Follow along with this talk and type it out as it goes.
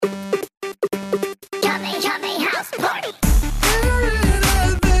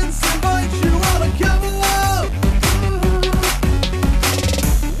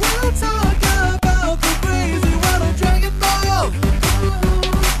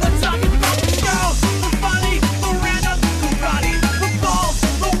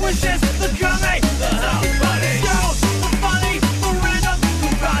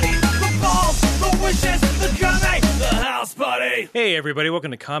everybody, welcome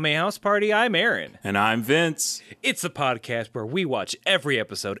to Kame House Party. I'm Aaron. And I'm Vince. It's the podcast where we watch every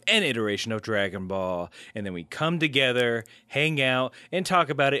episode and iteration of Dragon Ball, and then we come together, hang out, and talk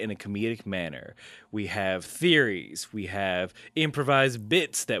about it in a comedic manner. We have theories, we have improvised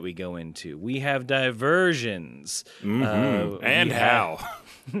bits that we go into, we have diversions. And how.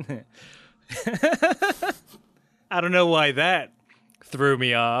 I don't know why that threw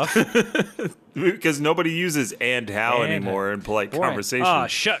me off. Because nobody uses and how anymore in polite conversation. Aw,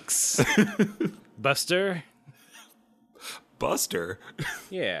 shucks. Buster? Buster?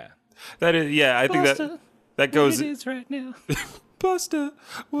 Yeah. That is, yeah, I think Buster, that goes. what it is right now. Buster,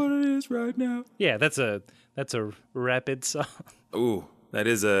 what it is right now. Yeah, that's a rapid song. Ooh, that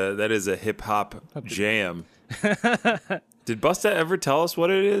is a hip hop jam. Did Busta ever tell us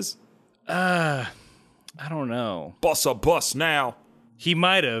what it is? I don't know. Bust a bus now. He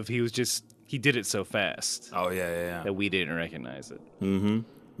might have. He did it so fast Oh yeah. that we didn't recognize it.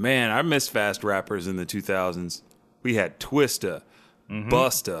 Man, I miss fast rappers in the 2000s. We had Twista,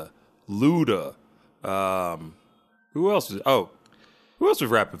 Busta, Luda. Who else was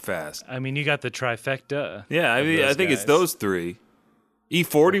rapping fast? I mean, you got the trifecta. Yeah, I think it's those three.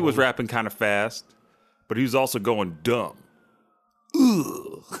 E40 was rapping kind of fast, but he was also going dumb.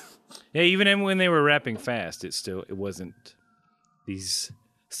 Ugh. Yeah, even when they were rapping fast, it wasn't these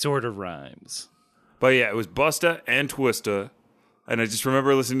sort of rhymes. But yeah, it was Busta and Twista, and I just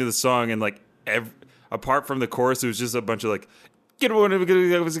remember listening to the song and like apart from the chorus, it was just a bunch of like get one of a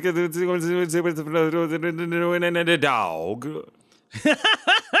dog.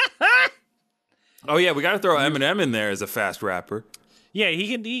 Oh yeah, we got to throw Eminem in there as a fast rapper. Yeah, he's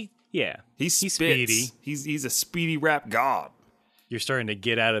He's speedy. He's a speedy rap god. You're starting to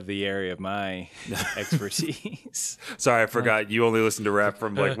get out of the area of my expertise. Sorry, I forgot. You only listened to rap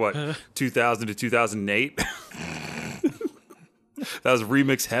from like what 2000 to 2008. That was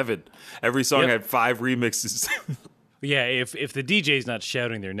remix heaven. Every song had 5 remixes. Yeah, if the DJ's not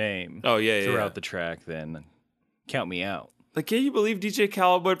shouting their name throughout the track, then count me out. Like, can you believe DJ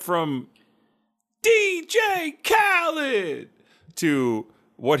Khaled went from DJ Khaled to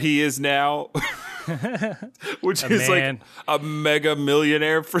what he is now? Which is like a mega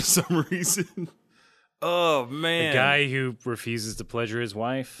millionaire for some reason. Oh man. A guy who refuses to pleasure his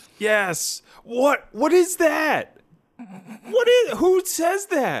wife? Yes. What is that? Who says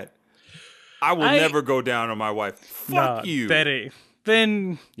that? I will never go down on my wife. Fuck you.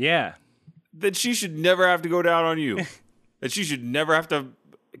 Then yeah. That she should never have to go down on you. That she should never have to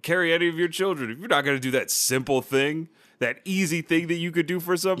carry any of your children. If you're not going to do that simple thing, that easy thing that you could do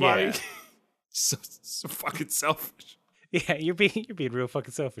for somebody. Yeah. So fucking selfish. Yeah, you're being real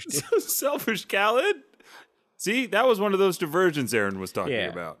fucking selfish, dude. So selfish, Khaled. See, that was one of those diversions Aaron was talking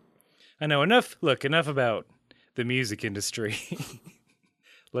about. I know. Enough about the music industry.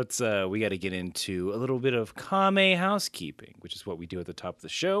 We got to get into a little bit of Kame housekeeping, which is what we do at the top of the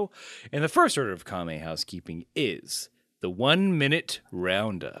show. And the first order of Kame housekeeping is the 1 minute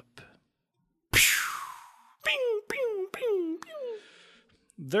roundup.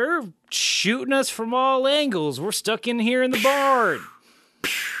 They're shooting us from all angles. We're stuck in here in the barn.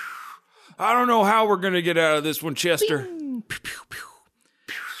 I don't know how we're going to get out of this one, Chester.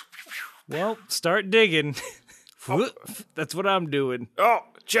 Well, start digging. That's what I'm doing. Oh,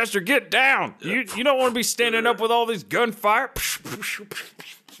 Chester, get down. You don't want to be standing up with all this gunfire.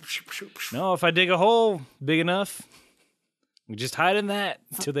 No, if I dig a hole big enough, we just hide in that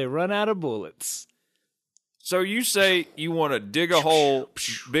until they run out of bullets. So you say you want to dig a hole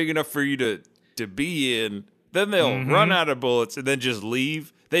big enough for you to be in, then they'll run out of bullets and then just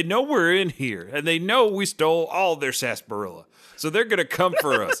leave. They know we're in here, and they know we stole all their sarsaparilla. So they're going to come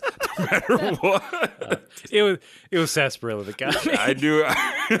for us no matter what. It was sarsaparilla that got me. I knew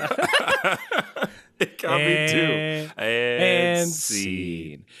it got me too. And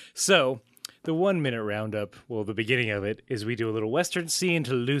scene. So the 1 minute roundup, well, the beginning of it is we do a little Western scene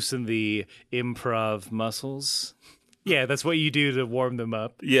to loosen the improv muscles. Yeah, that's what you do to warm them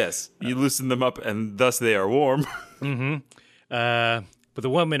up. Yes, you loosen them up and thus they are warm. But the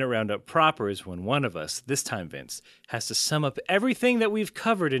 1 minute roundup proper is when one of us, this time Vince, has to sum up everything that we've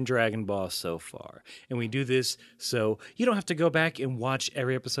covered in Dragon Ball so far. And we do this so you don't have to go back and watch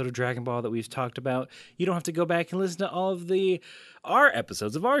every episode of Dragon Ball that we've talked about. You don't have to go back and listen to all of our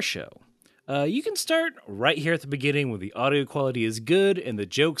episodes of our show. You can start right here at the beginning when the audio quality is good and the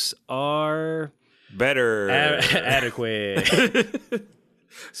jokes are better, adequate.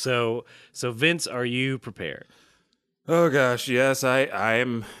 So Vince, are you prepared? Oh gosh, yes, I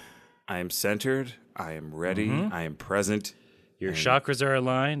am centered. I am ready. I am present. Your chakras are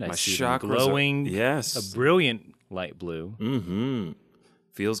aligned. I see them chakras glowing. yes, a brilliant light blue. Mm-hmm.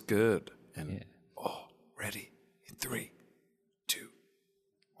 Feels good. And ready in 3, 2,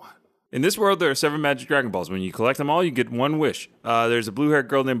 1. In this world, there are 7 magic Dragon Balls. When you collect them all, you get one wish. There's a blue-haired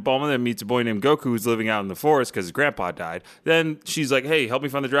girl named Bulma that meets a boy named Goku who's living out in the forest because his grandpa died. Then she's like, hey, help me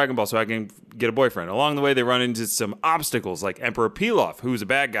find the Dragon Ball so I can get a boyfriend. Along the way, they run into some obstacles like Emperor Pilaf, who's a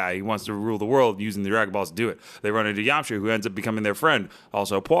bad guy. He wants to rule the world using the Dragon Balls to do it. They run into Yamcha, who ends up becoming their friend.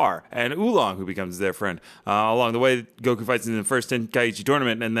 Also Puar and Oolong, who becomes their friend. Along the way, Goku fights in the first Tenkaichi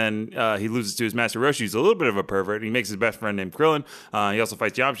tournament, and then he loses to his master Roshi, who's a little bit of a pervert. He makes his best friend named Krillin. He also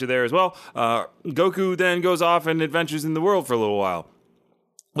fights Yamcha there as well. Goku then goes off and adventures in the world for a little while,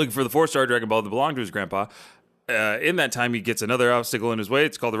 looking for the 4-star Dragon Ball that belonged to his grandpa. In that time, he gets another obstacle in his way.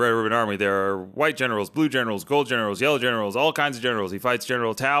 It's called the Red Ribbon Army. There are white generals, blue generals, gold generals, yellow generals, all kinds of generals. He fights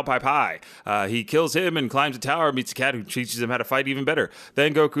General Tao Pai Pai. He kills him and climbs a tower, meets a cat who teaches him how to fight even better.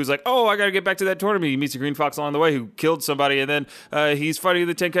 Then Goku's like, oh, I got to get back to that tournament. He meets a green fox along the way who killed somebody, and then he's fighting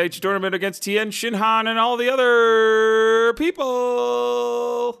the Tenkaichi tournament against Tien Shinhan and all the other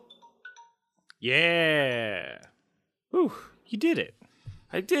people. Yeah. Whew, you did it.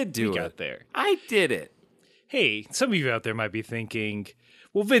 I did do it. You got there. I did it. Hey, some of you out there might be thinking,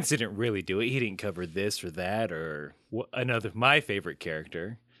 well, Vince didn't really do it. He didn't cover this or that or my favorite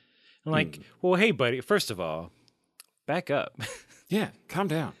character. I'm like, well, hey, buddy, first of all, back up. Yeah, calm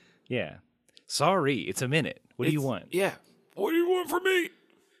down. Yeah. Sorry, it's a minute. What do you want? Yeah. What do you want from me?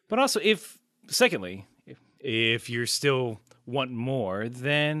 But also, secondly, if you're still wanting more,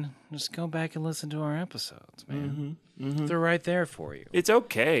 then just go back and listen to our episodes, man. They're right there for you. It's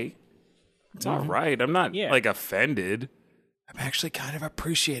okay. It's all right. I'm not offended. I'm actually kind of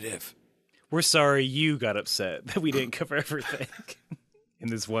appreciative. We're sorry you got upset that we didn't cover everything in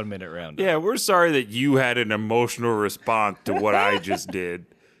this 1 minute round. Yeah, we're sorry that you had an emotional response to what I just did.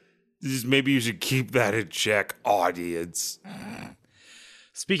 Just maybe you should keep that in check, audience.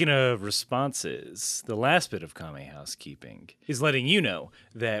 Speaking of responses, the last bit of Kame housekeeping is letting you know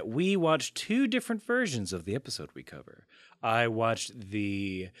that we watched 2 different versions of the episode we cover. I watched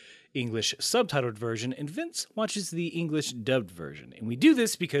the English subtitled version, and Vince watches the English dubbed version. And we do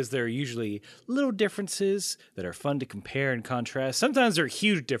this because there are usually little differences that are fun to compare and contrast. Sometimes there are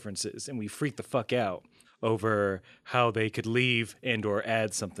huge differences, and we freak the fuck out over how they could leave and or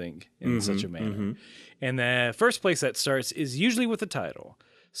add something in such a manner. And the first place that starts is usually with the title.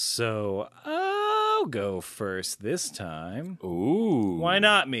 So I'll go first this time. Ooh. Why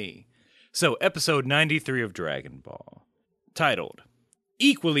not me? So episode 93 of Dragon Ball, titled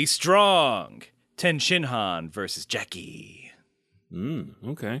Equally Strong, Ten Shinhan versus Jackie.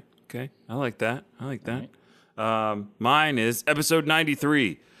 Okay. I like that. Right. Mine is episode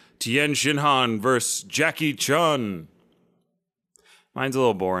 93, Tien Shinhan versus Jackie Chun. Mine's a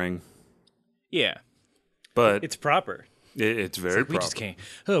little boring. Yeah. But it's proper. It's very proper.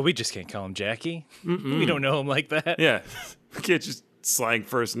 We just can't call him Jackie. We don't know him like that. Yeah. We can't just slang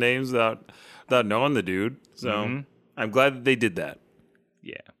first names without knowing the dude. So I'm glad that they did that.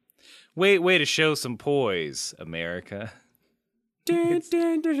 Yeah. Way to show some poise, America.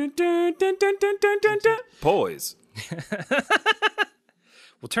 Poise.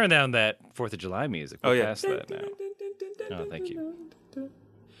 We'll turn down that 4th of July music. We'll pass that now. Oh, thank you.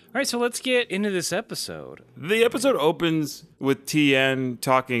 All right, so let's get into this episode. The episode opens with Tien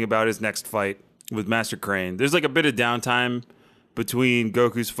talking about his next fight with Master Crane. There's like a bit of downtime between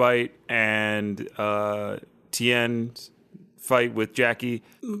Goku's fight and Tien's fight with Jackie.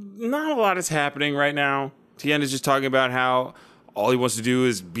 Not a lot is happening right now. Tien is just talking about how all he wants to do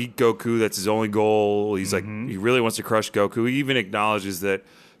is beat Goku. That's his only goal. He's like, he really wants to crush Goku. He even acknowledges that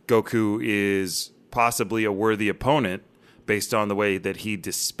Goku is possibly a worthy opponent based on the way that he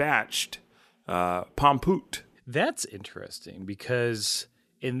dispatched Pamput. That's interesting because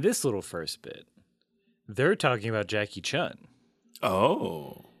in this little first bit, they're talking about Jackie Chun.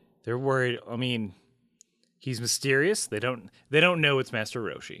 Oh. They're worried. I mean, he's mysterious. They don't know it's Master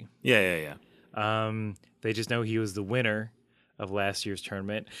Roshi. Yeah. They just know he was the winner of last year's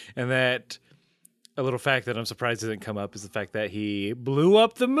tournament. And that a little fact that I'm surprised doesn't come up is the fact that he blew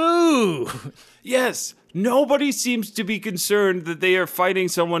up the moon. Yes. Nobody seems to be concerned that they are fighting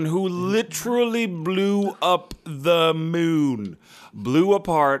someone who literally blew up the moon. Blew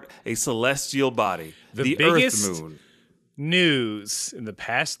apart a celestial body. The biggest Earth moon. News in the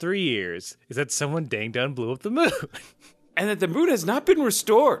past 3 years is that someone dang done blew up the moon. And that the moon has not been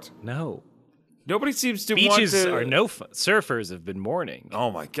restored. No. Nobody seems to Beaches want to... are no fun. Surfers have been mourning.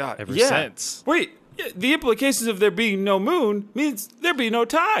 Oh my God. Ever since. Wait, the implications of there being no moon means there be no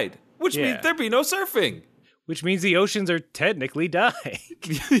tide, which means there be no surfing. which means the oceans are technically dying.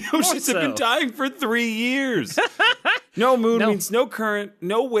 The oceans have been so. dying for 3 years. No moon means no current,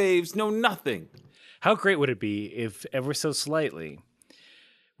 no waves, no nothing. How great would it be if ever so slightly,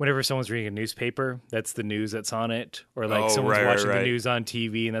 whenever someone's reading a newspaper, that's the news that's on it, or like someone's watching the news on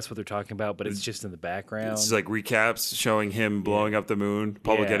TV and that's what they're talking about, but it's just in the background. It's like recaps showing him blowing up the moon,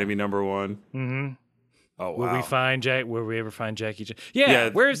 Public Enemy #1. Mm-hmm. Oh, wow. Will we ever find Jackie Chan? Yeah,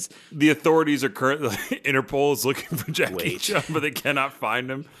 where's... The authorities are currently... Interpol is looking for Jackie Chan, but they cannot find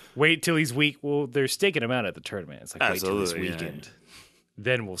him. Wait till he's weak. Well, they're staking him out at the tournament. It's like, Absolutely, wait till this weekend. Yeah.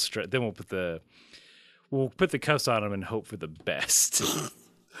 Then we'll put the cuffs on him and hope for the best.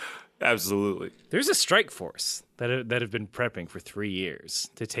 Absolutely. There's a strike force that have been prepping for 3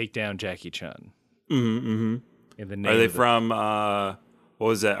 years to take down Jackie Chan. Mm-hmm. In the name Are they from... what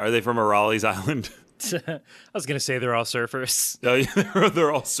was that? Are they from Raleigh's Island? I was going to say they're all surfers. Oh, yeah,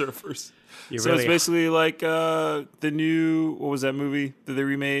 they're all surfers. So it's basically like the new... What was that movie that they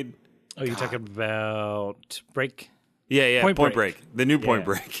remade? Oh, you're talking about Break? Yeah, Point Break. The new Point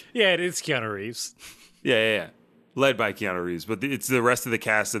Break. Yeah, it is Keanu Reeves. Yeah. Led by Keanu Reeves, but it's the rest of the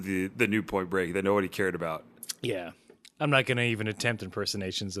cast of the new Point Break that nobody cared about. Yeah. I'm not going to even attempt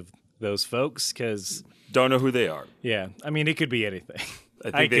impersonations of those folks because... Don't know who they are. Yeah. I mean, it could be anything.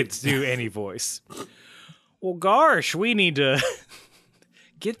 I could do any voice. Well, gosh, we need to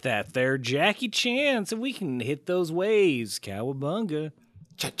get that there Jackie Chan so we can hit those waves. Cowabunga.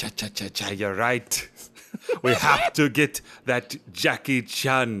 Cha, you're right. We have to get that Jackie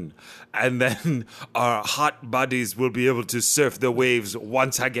Chan, and then our hot bodies will be able to surf the waves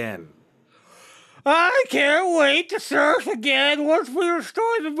once again. I can't wait to surf again once we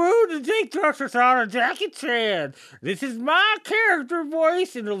restore the moon and take justice out of Jackie Chan. This is my character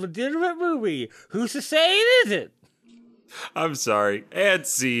voice in a legitimate movie. Who's to say it isn't? I'm sorry. And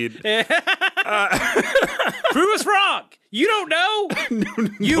scene. Prove us wrong. You don't know.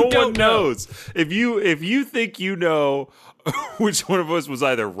 No one knows. If you think you know which one of us was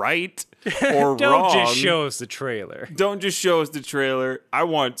either right or don't wrong, just show us the trailer. Don't just show us the trailer. I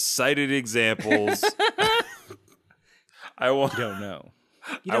want cited examples. You don't know.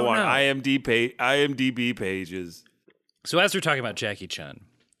 I want IMDb pages. So as we're talking about Jackie Chan,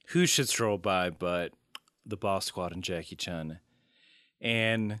 who should stroll by but the Boss Squad and Jackie Chan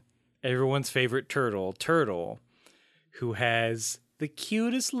and everyone's favorite Turtle, who has the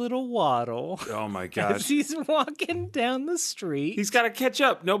cutest little waddle. Oh my god! As he's walking down the street, he's got to catch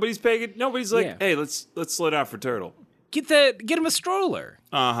up. Nobody's like, hey, let's slow down for Turtle. Get him a stroller.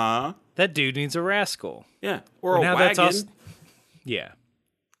 That dude needs a rascal. Yeah, or a wagon. Yeah.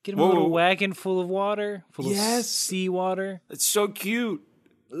 Get him a little wagon full of water, full of seawater. It's so cute.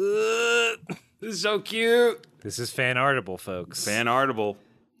 This is so cute. This is fan artable, folks. Fan artable.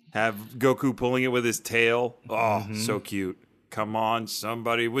 Have Goku pulling it with his tail. Oh, so cute. Come on,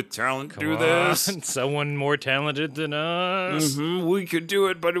 somebody with talent, do this. Someone more talented than us. We could do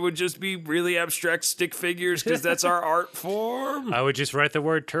it, but it would just be really abstract stick figures because that's our art form. I would just write the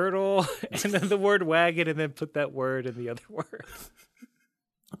word turtle and then the word wagon and then put that word in the other word.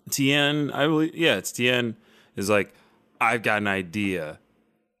 Tien, I believe, it's Tien, is like, I've got an idea.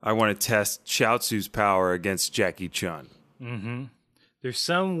 I want to test Chaozu's power against Jackie Chan. There's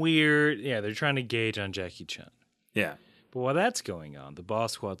some weird, they're trying to gauge on Jackie Chan. Yeah. But while that's going on, the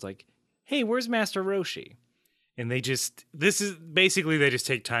Boss Squad's like, hey, where's Master Roshi? And they just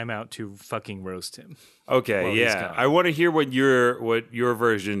take time out to fucking roast him. Okay, yeah. I want to hear what your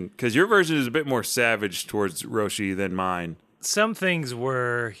version, because your version is a bit more savage towards Roshi than mine. Some things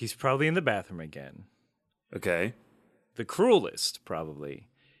were, he's probably in the bathroom again. Okay. The cruelest, probably,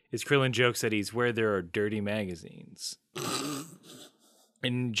 is Krillin jokes that he's where there are dirty magazines.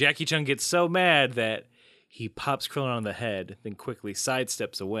 And Jackie Chan gets so mad that he pops Krillin on the head, then quickly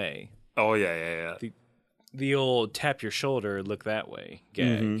sidesteps away. Oh, yeah. The old tap your shoulder, look that way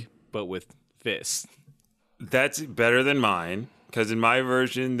gag, but with fists. That's better than mine, because in my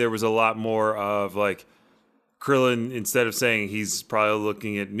version, there was a lot more of, like, Krillin, instead of saying he's probably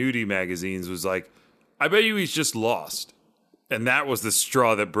looking at nudie magazines, was like, I bet you he's just lost. And that was the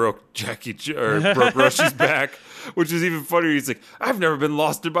straw that broke broke Roshi's back, which is even funnier. He's like, I've never been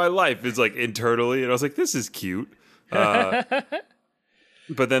lost in my life. It's like internally. And I was like, this is cute. But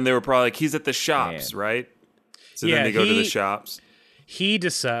then they were probably like, he's at the shops, right? So then they go to the shops. He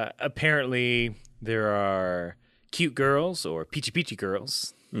decides, apparently there are cute girls or peachy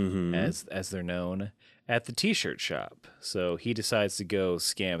girls, as they're known, at the t-shirt shop. So he decides to go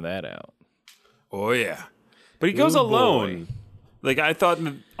scam that out. Oh, yeah. But he goes alone. Boy. Like, I thought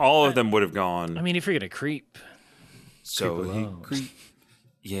all of them would have gone. I mean, if you're going to creep. So he creep.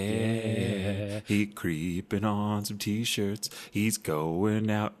 Yeah, he creeping on some t-shirts. He's going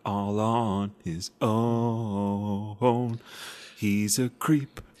out all on his own. He's a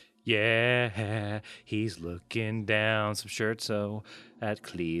creep. Yeah, he's looking down some shirts so at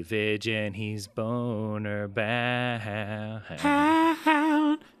cleavage and he's boner bound.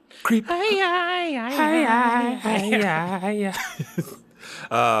 Creep.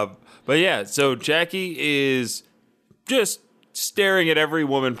 But yeah, so Jackie is just staring at every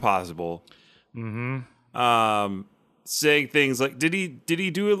woman possible. Saying things like, did he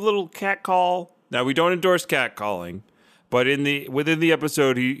do a little cat call? Now, we don't endorse cat calling, but within the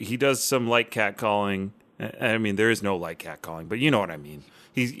episode, he does some light cat calling. I mean, there is no light cat calling, but you know what I mean.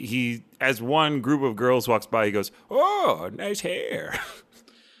 He as one group of girls walks by, he goes, "Oh, nice hair."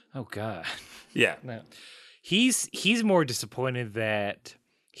 Oh God. Yeah. No. He's more disappointed that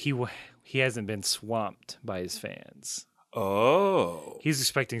he hasn't been swamped by his fans. Oh. He's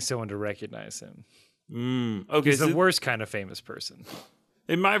expecting someone to recognize him. Okay. He's the worst kind of famous person.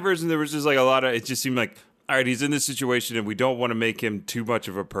 In my version, there was just like a lot of, it just seemed like, all right, he's in this situation and we don't want to make him too much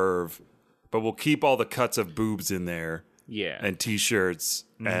of a perv, but we'll keep all the cuts of boobs in there. Yeah. And t-shirts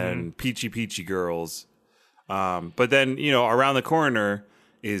and peachy girls. But then, around the corner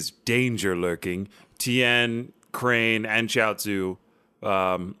is danger lurking. Tien, Crane, and Chaozu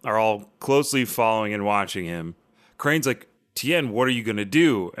are all closely following and watching him. Crane's like, Tien, what are you going to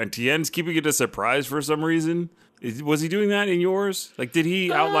do? And Tien's keeping it a surprise for some reason. Was he doing that in yours? Like, did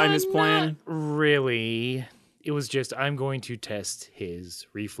he outline his plan? Not really. It was just, I'm going to test his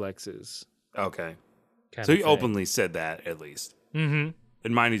reflexes. Okay. Kind So of he thing. openly said that, at least. Mm-hmm.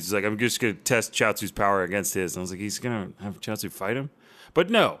 In mine, he's just like, I'm just going to test Chaozu's power against his. And I was like, he's going to have Chaozu fight him?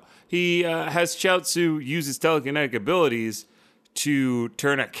 But no. He has Chaozu use his telekinetic abilities to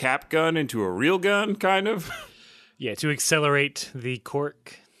turn a cap gun into a real gun, kind of. Yeah, to accelerate the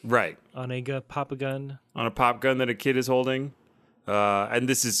cork Right. on a pop gun. On a pop gun that a kid is holding. And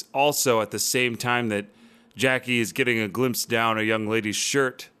this is also at the same time that Jackie is getting a glimpse down a young lady's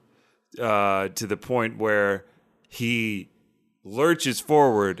shirt to the point where he lurches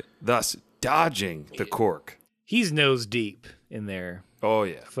forward, thus dodging the cork. He's nose deep in there, Oh,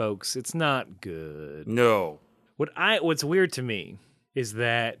 yeah. folks. It's not good. No. What's weird to me is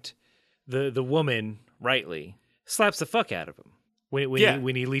that the woman, rightly, slaps the fuck out of him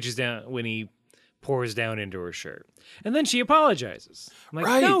when he leeches down, when he pours down into her shirt. And then she apologizes. I'm like,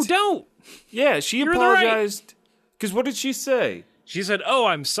 Right. no, don't. Yeah, she You're in the right. apologized. Because what did she say? She said, oh,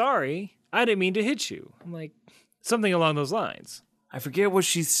 I'm sorry. I didn't mean to hit you. I'm like, something along those lines. I forget what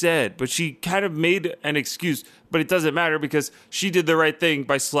she said, but she kind of made an excuse. But it doesn't matter because she did the right thing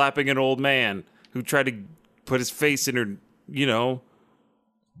by slapping an old man who tried to put his face in her,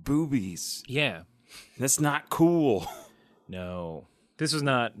 boobies. Yeah. That's not cool. No. This was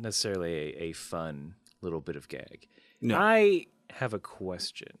not necessarily a fun little bit of gag. No. I have a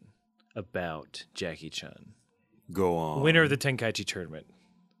question about Jackie Chun, Go on. winner of the Tenkaichi tournament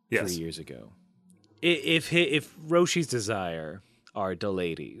 3 years ago. If Roshi's desire are the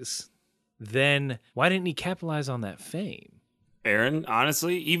ladies, then why didn't he capitalize on that fame? Aaron,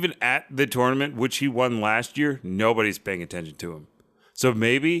 honestly, even at the tournament, which he won last year, nobody's paying attention to him. So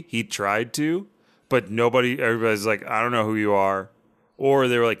maybe he tried to, but everybody's like, I don't know who you are. Or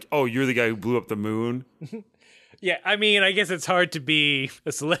they were like, oh, you're the guy who blew up the moon. Yeah, I mean, I guess it's hard to be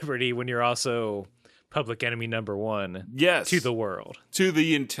a celebrity when you're also public enemy number one Yes. to the world. To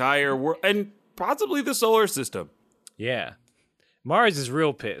the entire world. And possibly the solar system. Yeah. Mars is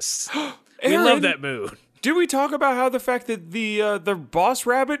real pissed. We Aaron, love that moon. Did we talk about how the fact that the boss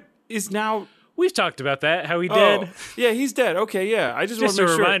rabbit is now... We've talked about that, how he dead. Oh, yeah, he's dead. Okay, yeah. I just want Just to a make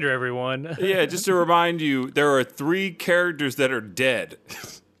sure. reminder, everyone. Yeah, just to remind you, there are 3 characters that are dead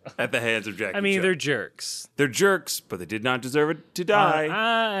at the hands of Jackie I mean, Chan. they're jerks. They're jerks, but they did not deserve it to die.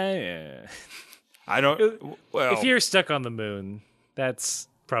 I don't... Well, If you're stuck on the moon, that's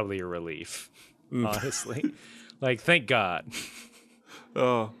probably a relief, honestly. Like, thank God. you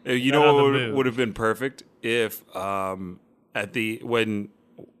Not know on the what moon. would have been perfect if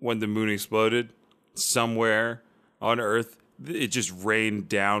when the moon exploded, somewhere on Earth, it just rained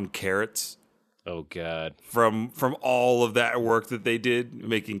down carrots Oh, God. from all of that work that they did,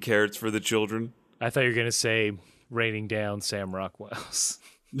 making carrots for the children. I thought you were going to say raining down Sam Rockwell's.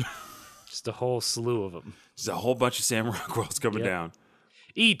 Just a whole slew of them, There's a whole bunch of Sam Rockwells coming Yep. down.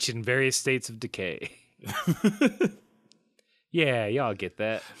 each in various states of decay. Yeah, y'all get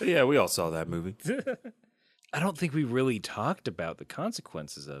that. Yeah, we all saw that movie. I don't think we really talked about the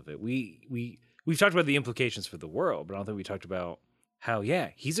consequences of it. We've talked about the implications for the world, but I don't think we talked about how,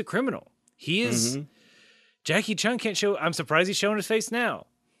 yeah, he's a criminal. He is. Jackie Chun can't show. I'm surprised he's showing his face now.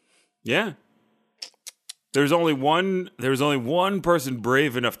 Yeah. There's only one person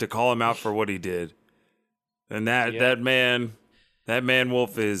brave enough to call him out for what he did. And that man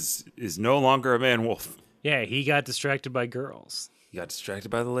wolf is no longer a man wolf. Yeah, he got distracted by girls. He got distracted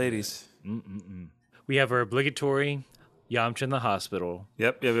by the ladies. We have our obligatory Yamcha in the hospital.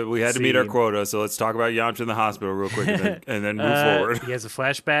 Yep, we had to meet our quota, so let's talk about Yamcha in the hospital real quick and then move forward. He has a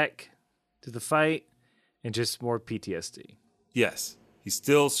flashback to the fight and just more PTSD. Yes, he's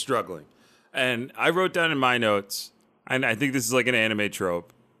still struggling. And I wrote down in my notes, and I think this is like an anime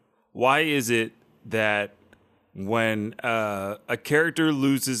trope, why is it that when a character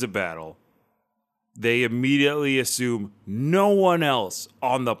loses a battle, they immediately assume no one else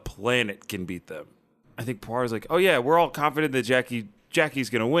on the planet can beat them? I think Poirot's like, oh yeah, we're all confident that Jackie's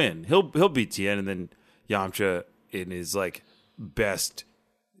gonna win. He'll beat Tien, and then Yamcha in his like best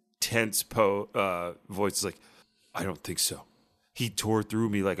tense voice is like, I don't think so. He tore through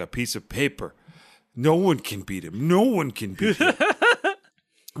me like a piece of paper. No one can beat him. No one can beat him.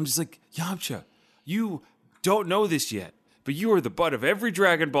 I'm just like, Yamcha, you don't know this yet, but you are the butt of every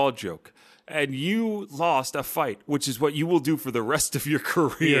Dragon Ball joke. And you lost a fight, which is what you will do for the rest of your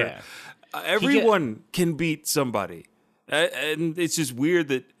career. Yeah. Everyone can beat somebody. And it's just weird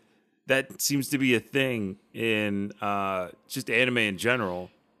that seems to be a thing in just anime in general.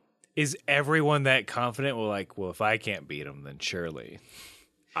 Is everyone that confident? Well, if I can't beat him, then surely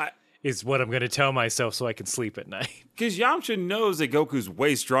is what I'm going to tell myself so I can sleep at night. Because Yamcha knows that Goku's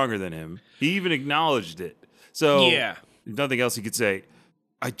way stronger than him. He even acknowledged it. So yeah, nothing else he could say.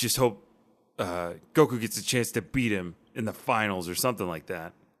 I just hope Goku gets a chance to beat him in the finals or something like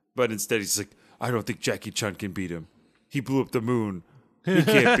that. But instead he's like, I don't think Jackie Chun can beat him. He blew up the moon. He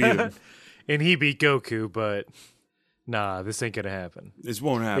can't beat him. And he beat Goku, but nah, this ain't gonna happen. This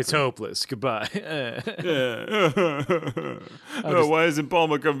won't happen. It's hopeless. Goodbye. Why hasn't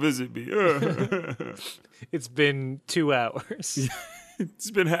Palma come visit me? It's been 2 hours.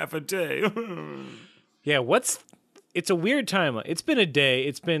 It's been half a day. Yeah, it's a weird time. It's been a day.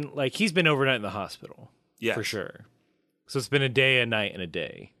 It's been like he's been overnight in the hospital. Yeah. For sure. So it's been a day, a night, and a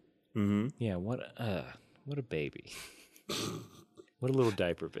day. Mm-hmm. Yeah, what a baby. What a little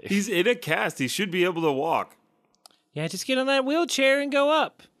diaper baby. He's in a cast. He should be able to walk. Yeah, just get on that wheelchair and go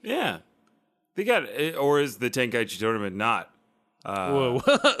up. Yeah. They got, or is the Tenkaichi tournament not?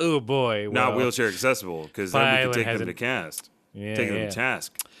 Oh boy. Not wheelchair accessible, because then we can take them to cast. Yeah, take them to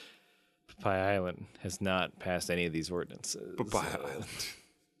task. Papaya Island has not passed any of these ordinances. Papaya Island.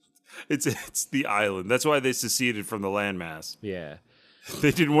 It's the island. That's why they seceded from the landmass. Yeah.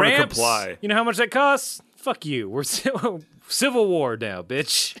 They didn't want to comply. You know how much that costs? Fuck you. We're civil war now,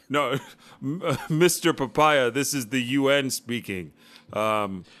 bitch. No, Mr. Papaya, this is the UN speaking.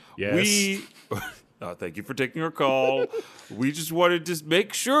 Yes. Thank you for taking our call. We just wanted to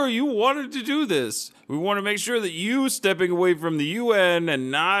make sure you wanted to do this. We want to make sure that you stepping away from the UN and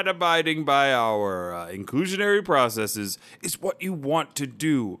not abiding by our inclusionary processes is what you want to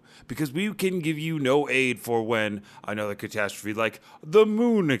do. Because we can give you no aid for when another catastrophe like the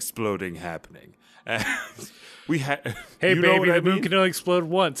moon exploding happening. Hey, baby, the moon can only explode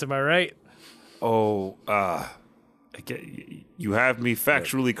once. Am I right? Oh, you have me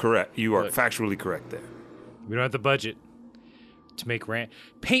factually correct. You are factually correct there. We don't have the budget to make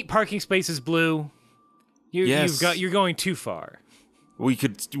paint parking spaces blue. You're going too far.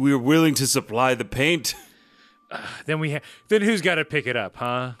 We're willing to supply the paint. Then who's got to pick it up,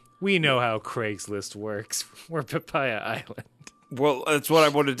 huh? We know how Craigslist works. We're Papaya Island. Well, that's what I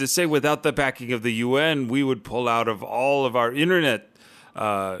wanted to say. Without the backing of the UN, we would pull out of all of our internet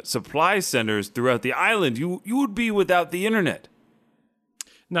supply centers throughout the island. You would be without the internet.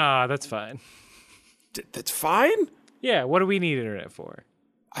 Nah, that's fine. That's fine? Yeah, what do we need internet for?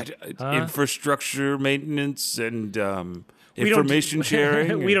 Infrastructure maintenance and information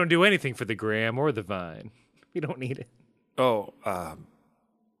sharing. We don't do anything for the gram or the Vine. We don't need it. Oh,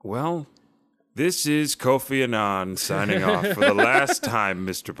 well, this is Kofi Annan signing off for the last time,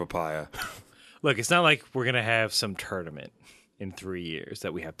 Mr. Papaya. Look, it's not like we're going to have some tournament in 3 years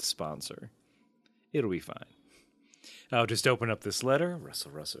that we have to sponsor. It'll be fine. I'll just open up this letter.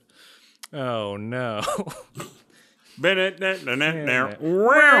 Russell. Oh, no.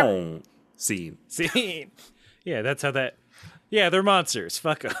 Scene. Yeah, that's how that... Yeah, they're monsters.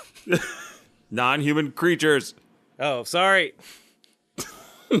 Fuck them. Non-human creatures. Oh, sorry.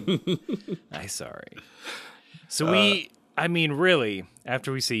 I'm sorry. So really,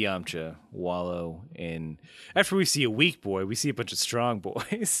 after we see Yamcha wallow in... After we see a weak boy, we see a bunch of strong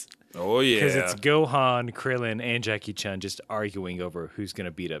boys. Oh, yeah. Because it's Gohan, Krillin, and Jackie Chun just arguing over who's going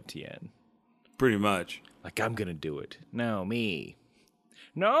to beat up Tien. Pretty much. Like, I'm going to do it. No, me.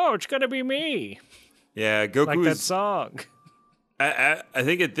 No, it's gonna be me. Yeah, Goku Like that is. song. I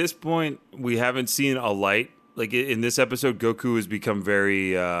think at this point we haven't seen a light. Like in this episode, Goku has become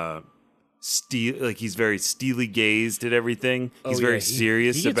very he's very steely gazed at everything. He's very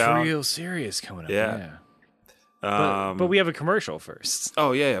serious he gets about. real serious coming up. Yeah. Yeah. But we have a commercial first.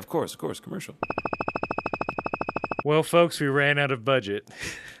 Oh yeah, of course, commercial. Well, folks, we ran out of budget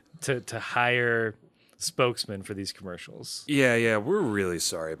to hire spokesmen for these commercials. Yeah, we're really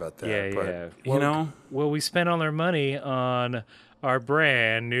sorry about that. Yeah, but, yeah. You know, Well, we spent all our money on our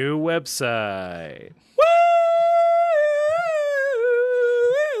brand new website.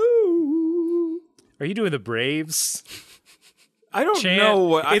 Are you doing the Braves? I don't Chant. know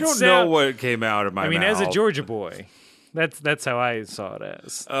what It's what came out of my mouth. as a Georgia boy, that's how I saw it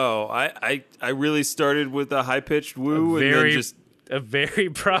as. Oh, I really started with a high pitched woo and then just A very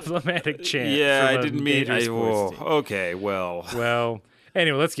problematic chant. yeah. from I a didn't mean. major sports team. Okay, well, Well,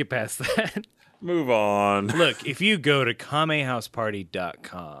 anyway, let's get past that. move on. Look, if you go to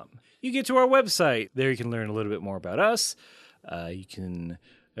kamehouseparty.com, you get to our website. There you can learn a little bit more about us. You can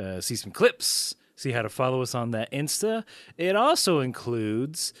see some clips, see how to follow us on that Insta. It also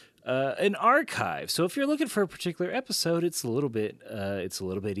includes an archive. So if you're looking for a particular episode, it's a little bit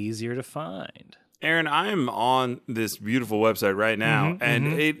easier to find. Aaron, I'm on this beautiful website right now,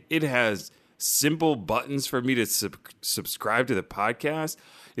 and it has simple buttons for me to subscribe to the podcast.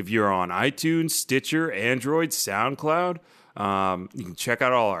 If you're on iTunes, Stitcher, Android, SoundCloud, you can check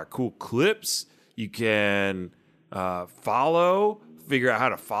out all our cool clips. You can figure out how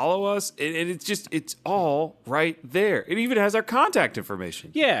to follow us, and it's all right there. It even has our contact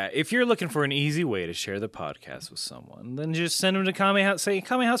information. Yeah, if you're looking for an easy way to share the podcast with someone, then just send them to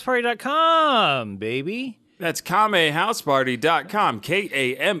kamehouseparty.com, baby. That's kamehouseparty.com,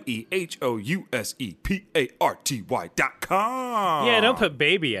 KAMEHOUSEPARTY.com. Yeah, don't put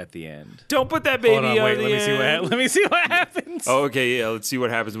baby at the end. Don't put that baby Hold on, wait, the let me see end. what happens. Oh, okay, yeah, let's see what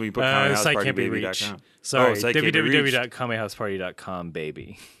happens when you put Site can't be reached. kamehousepartybaby.com. Sorry, Site can't be reached. www.kamehouseparty.com,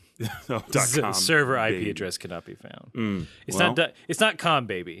 baby. No, .com, Server IP baby. address cannot be found. It's well. not. It's not com,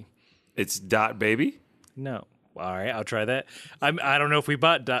 baby. It's .baby? No. All right, I'll try that. I don't know if we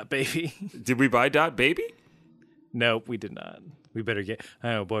bought .baby. Did we buy .baby? Nope, we did not. We better get.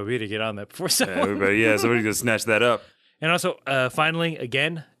 Oh boy, we better get on that before someone. Somebody's gonna snatch that up. And also, finally,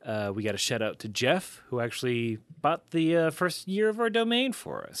 again, we got a shout out to Jeff, who actually bought the first year of our domain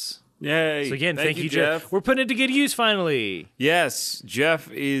for us. Yay! So again, thank you, Jeff. We're putting it to good use finally. Yes, Jeff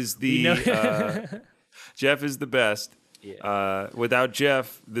is the Jeff is the best. Yeah. Without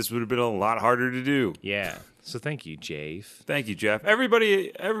Jeff, this would have been a lot harder to do. Yeah. So thank you, Jeff. Thank you, Jeff.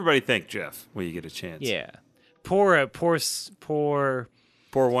 Everybody, thank Jeff when you get a chance. Yeah. Pour. Pour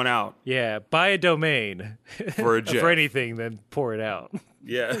one out Yeah. Buy a domain for a Jeff. for anything, then pour it out.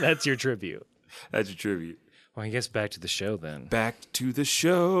 Yeah, That's your tribute. that's a tribute. Well, I guess back to the show then. Back to the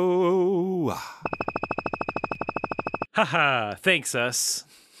show. Haha. Thanks, us.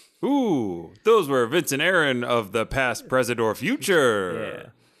 Ooh, those were Vince and Aaron of the past, present, or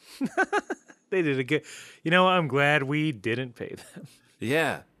future. Yeah. They did a good. You know, I'm glad we didn't pay them.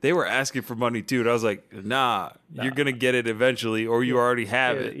 Yeah, they were asking for money too, and I was like, nah. You're gonna get it eventually, or you already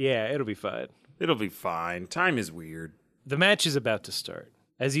have it. Yeah, it'll be fine. It'll be fine. Time is weird. The match is about to start.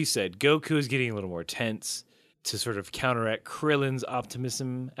 As you said, Goku is getting a little more tense to sort of counteract Krillin's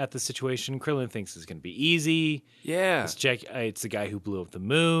optimism at the situation. Krillin thinks it's going to be easy. Yeah. It's the guy who blew up the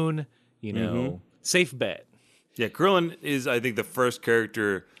moon. You know, safe bet. Yeah, Krillin is, I think, the first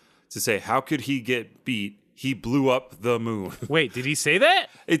character to say, how could he get beat? He blew up the moon. Wait, did he say that?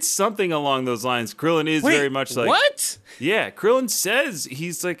 It's something along those lines. Krillin is Wait, very much like... what? Yeah, Krillin says,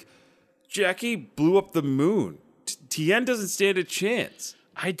 he's like, Jackie blew up the moon. Tien doesn't stand a chance.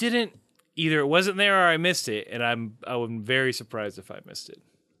 I didn't either. It wasn't there or I missed it, and I'm very surprised if I missed it.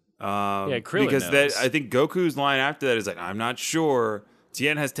 Yeah, Krillin Because knows. I think Goku's line after that is like, I'm not sure.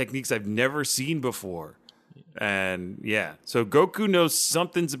 Tien has techniques I've never seen before. And yeah, so Goku knows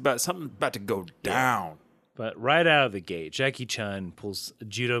something's about to go down. But right out of the gate, Jackie Chun pulls a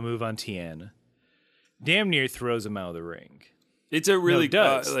judo move on Tien. Damn near throws him out of the ring. It's a really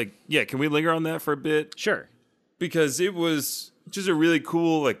does. can we linger on that for a bit? Sure. Because it was just a really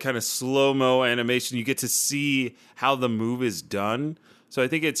cool, like, kind of slow-mo animation. You get to see how the move is done. So I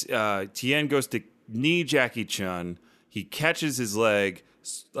think it's Tien goes to knee Jackie Chun. He catches his leg,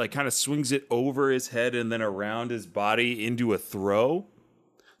 like, kind of swings it over his head and then around his body into a throw.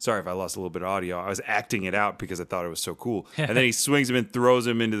 Sorry if I lost a little bit of audio. I was acting it out because I thought it was so cool. And then he swings him and throws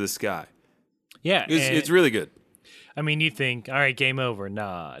him into the sky. Yeah. It's really good. I mean, you think, all right, game over.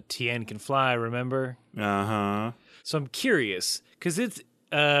 Nah, Tien can fly, remember? Uh-huh. So I'm curious, because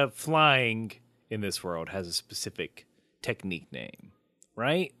flying in this world has a specific technique name,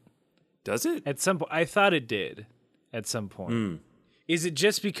 right? Does it? At some point, I thought it did. At some point, is it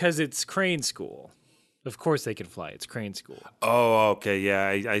just because it's crane school? Of course they can fly. It's crane school. Oh, okay. Yeah,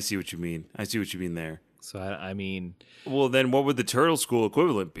 I see what you mean. I see what you mean there. So I mean, Well, then what would the turtle school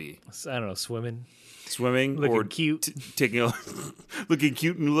equivalent be? I don't know, swimming. Swimming Looking or cute. taking looking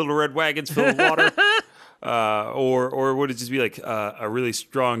cute in little red wagons filled with water, or would it just be like a really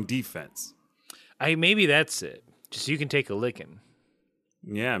strong defense? Maybe that's it. Just so you can take a licking.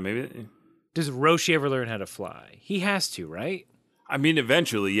 Yeah, maybe. Does Roshi ever learn how to fly? He has to, right? I mean,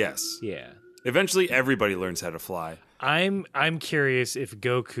 eventually, yes. Yeah. Eventually, everybody learns how to fly. I'm curious if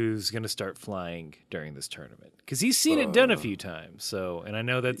Goku's going to start flying during this tournament because he's seen it done a few times. So, and I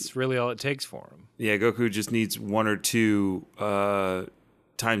know that's really all it takes for him. Yeah, Goku just needs one or two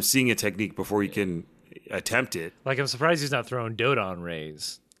times seeing a technique before he can attempt it. Like, I'm surprised he's not throwing Dodon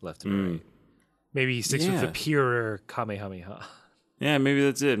rays left and right. Maybe he sticks with the purer Kamehameha. Yeah, maybe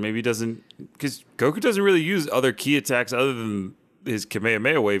that's it. Maybe he doesn't, because Goku doesn't really use other key attacks other than his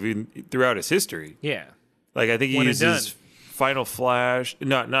Kamehameha wave even throughout his history. Yeah. Like, I think he uses Final Flash,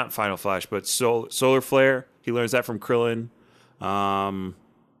 not Final Flash, but Solar Flare. He learns that from Krillin.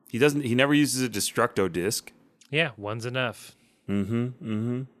 He never uses a Destructo Disc. Yeah, one's enough.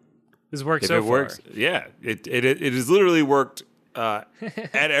 This works If so it far. works, yeah, it has literally worked at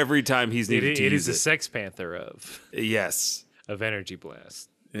every time he's needed to it use is the Sex Panther of Yes. Energy Blast.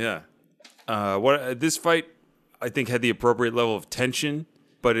 Yeah. This fight, I think, had the appropriate level of tension,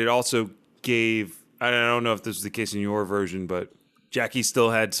 but it also gave. I don't know if this was the case in your version, but Jackie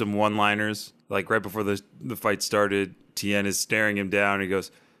still had some one-liners. Like right before the fight started, Tien is staring him down. And he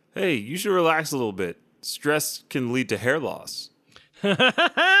goes, "Hey, you should relax a little bit. Stress can lead to hair loss."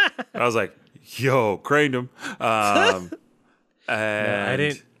 I was like, "Yo, craned him." No, I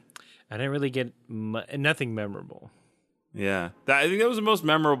didn't really get nothing memorable. Yeah, I think that was the most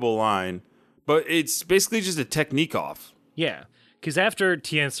memorable line, but it's basically just a technique off. Yeah, because after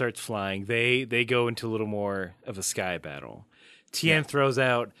Tien starts flying, they go into a little more of a sky battle. Tien throws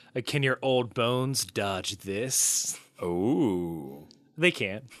out a "Can your old bones dodge this?" Oh, They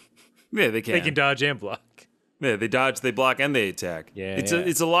can't. yeah, they can. They can dodge and block. Yeah, they dodge, they block, and they attack. Yeah,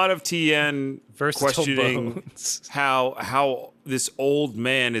 it's a lot of Tien Versatile questioning bones. how this old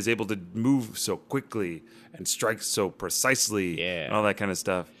man is able to move so quickly and strike so precisely, and all that kind of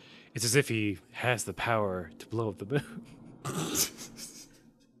stuff. It's as if he has the power to blow up the moon.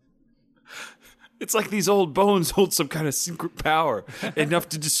 It's like these old bones hold some kind of secret power, enough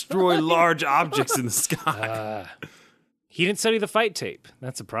to destroy large objects in the sky. He didn't study the fight tape.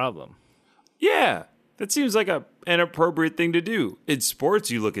 That's a problem. Yeah, that seems like an appropriate thing to do. In sports,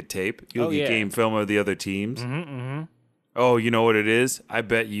 you look at tape. You look at game film of the other teams. Oh, you know what it is? I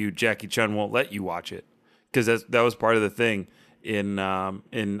bet you Jackie Chun won't let you watch it. Because that was part of the thing in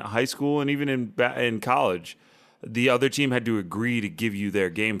high school and even in college. The other team had to agree to give you their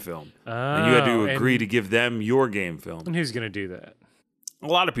game film. And you had to agree to give them your game film. And who's going to do that? A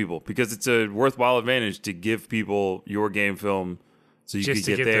lot of people, because it's a worthwhile advantage to give people your game film so you Just could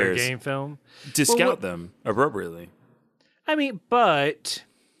to get get theirs. their game film? To scout them appropriately. I mean, but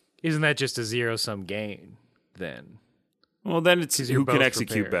isn't that just a zero-sum game then? Well, then it's you're who can both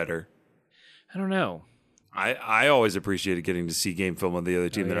execute prepared. better. I don't know. I always appreciated getting to see game film of the other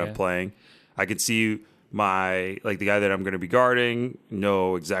team that I'm playing. I could see the guy that I'm going to be guarding,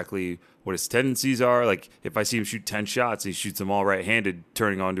 know exactly what his tendencies are. Like if I see him shoot 10 shots, he shoots them all right-handed,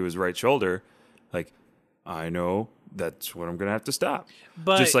 turning onto his right shoulder. Like I know that's what I'm going to have to stop.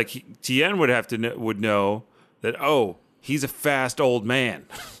 But just like Tien would know that. Oh, he's a fast old man.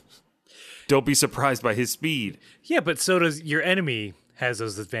 Don't be surprised by his speed. yeah, but so does your enemy has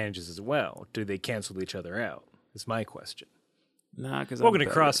those advantages as well. Do they cancel each other out? Is my question. Nah, because Welcome to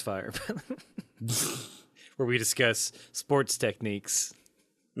Crossfire, where we discuss sports techniques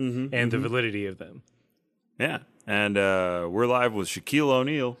and the validity of them. Yeah, and we're live with Shaquille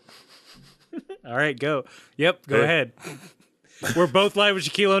O'Neal. All right, go. Yep, go ahead. We're both live with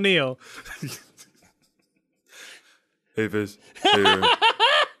Shaquille O'Neal. Hey, Fizz. Hey, Aaron.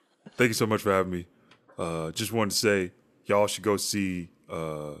 Thank you so much for having me. Just wanted to say, y'all should go see,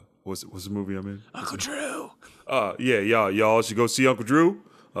 what's the movie I'm in? Uncle Drew. Y'all should go see Uncle Drew.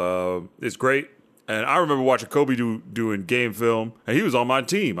 It's great. And I remember watching Kobe doing game film, and he was on my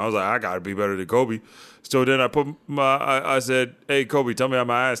team. I was like, I got to be better than Kobe. So then I said, hey, Kobe, tell me how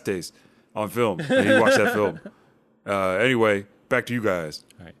my ass tastes on film. And he watched that film. Anyway, back to you guys.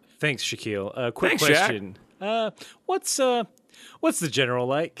 All right. Thanks, Shaquille. Quick Thanks, question. What's the general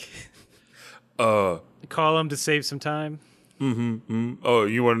like? Call him to save some time. Oh,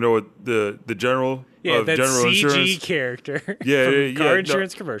 you want to know what the general of that general CG insurance? character. Yeah, from yeah, car no.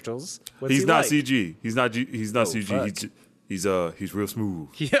 insurance commercials. What's He's he not like? CG. He's not CG. fuck. He's real smooth.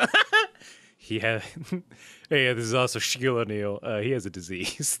 Yeah. He had. Hey, this is also Shaquille O'Neal. He has a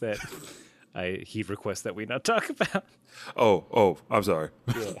disease that he requests that we not talk about. Oh, I'm sorry.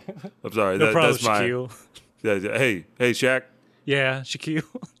 I'm sorry. No problem, That's my. Shaquille. Hey, Shaq. Yeah, Shaquille.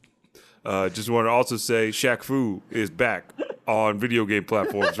 Just want to also say Shaq Fu is back on video game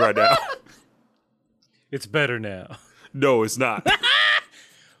platforms right now. It's better now. No, it's not.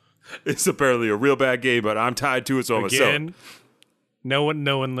 It's apparently a real bad game, but I'm tied to it, so I'm gonna sell it. Again, no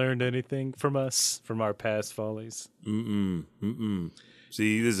one learned anything from us, from our past follies.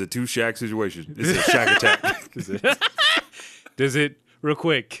 See, this is a two Shaq situation. This is a Shaq attack. Does it real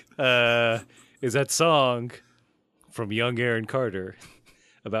quick? Is that song from young Aaron Carter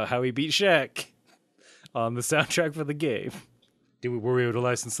about how he beat Shaq on the soundtrack for the game? Were we able to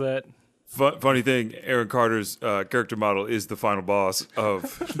license that? Funny thing, Aaron Carter's character model is the final boss of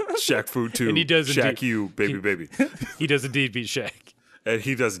Shaq Fu 2. And he does Shaq indeed- U, baby. He does indeed beat Shaq. And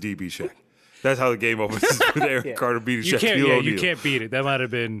he does DB Shaq. That's how the game opens with Aaron Carter beating You can't, Shaquille yeah, O'Neal. you can't beat it. That might have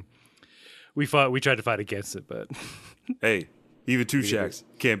been. We tried to fight against it, but Hey, even two Shaqs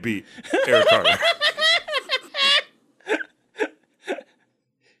can't beat Aaron Carter.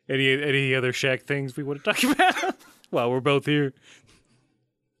 any other Shaq things we want to talk about while we're both here?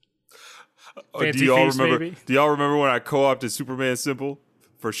 Fancy do y'all feast, remember? maybe? Do y'all remember when I co-opted Superman Simple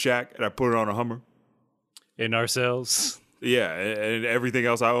for Shaq and I put it on a Hummer? In ourselves. Yeah, and everything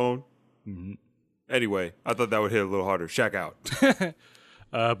else I own. Mm-hmm. Anyway, I thought that would hit a little harder. Shaq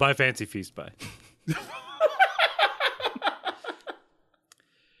out. Buy Fancy Feast, bye.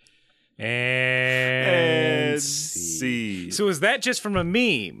 and see. So is that just from a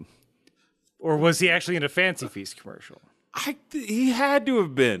meme? Or was he actually in a Fancy Feast commercial? He had to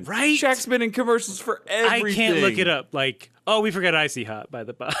have been. Right? Shaq's been in commercials for everything. I can't look it up. Like, oh, we forgot Icy Hot, by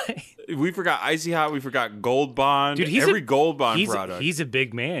the by. We forgot Icy Hot. We forgot Gold Bond. Dude, every Gold Bond product. He's a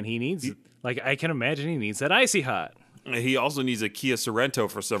big man. He needs, like, I can imagine he needs that Icy Hot. He also needs a Kia Sorento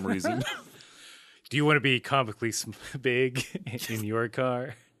for some reason. Do you want to be comically big in your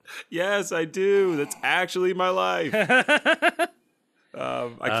car? Yes, I do. That's actually my life.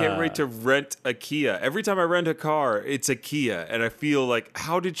 I can't wait to rent a Kia. Every time I rent a car, it's a Kia, and I feel like,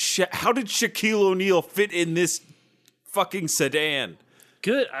 how did Shaquille O'Neal fit in this fucking sedan?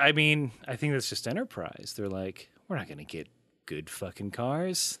 Good. I mean, I think that's just enterprise. They're like, we're not going to get good fucking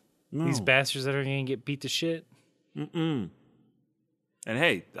cars. No. These bastards that are going to get beat to shit. And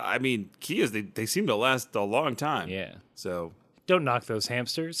hey, I mean, Kias, they seem to last a long time. Yeah. So Don't knock those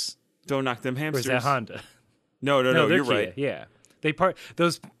hamsters. don't knock them Or hamsters. is that Honda? No, they're you're Kia. right. Yeah.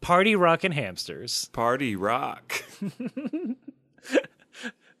 Those party rockin' hamsters. Party rock.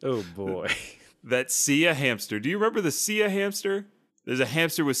 Oh boy. That Sia hamster. Do you remember the Sia hamster? There's a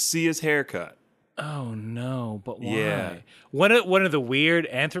hamster with Sia's haircut. Oh no, but why? Yeah. One of the weird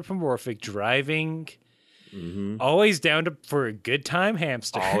anthropomorphic driving, always down to for a good time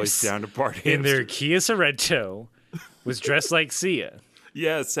hamsters. Always down to party in their hamster. Kia Sorento, was dressed like Sia,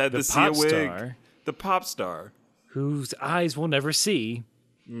 Yes, had the Sia pop wig. star, The pop star. whose eyes we'll never see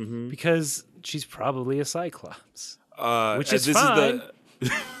because she's probably a cyclops. Which is fine.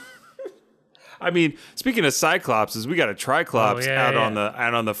 I mean, speaking of Cyclopses, we got a Triclops out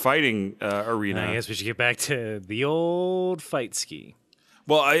on the fighting arena. I guess we should get back to the old fight ski.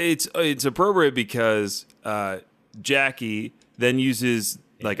 Well, it's appropriate because Jackie then uses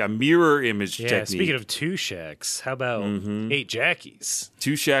like a mirror image Yeah, technique. speaking of two Shaqs, how about 8 Jackies?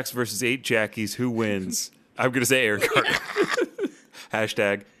 Two Shaqs versus 8 Jackies. Who wins? I'm gonna say Aaron Carter.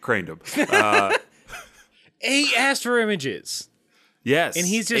 Hashtag craned him. 8 Astro images. Yes, And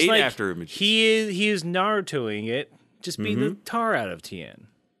he's just 8 like after images. he is Narutoing it, just being the tar out of Tien.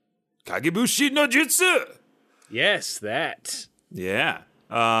 Kagebushi no Jutsu. Yes, that. Yeah.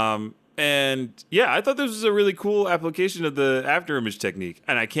 And yeah, I thought this was a really cool application of the after image technique,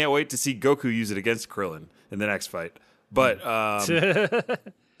 and I can't wait to see Goku use it against Krillin in the next fight. But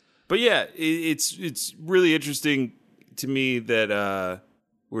but yeah, it's really interesting to me that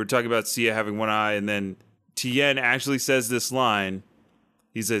we're talking about Sia having one eye, and then Tien actually says this line.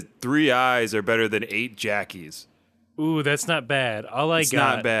 He says, 3 eyes are better than 8 Jackies. Ooh, that's not bad. It's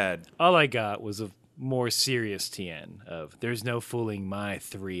not bad. All I got was a more serious Tien of "There's no fooling my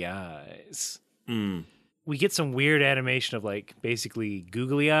 3 eyes." We get some weird animation of like basically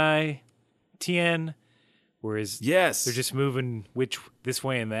googly eye Tien, whereas Yes. they're just moving this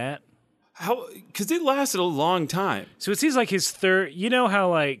way and that. How? Because it lasted a long time. So it seems like his third. You know how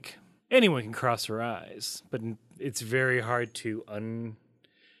like anyone can cross their eyes, but it's very hard to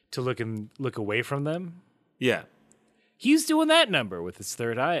look away from them. Yeah. He's doing that number with his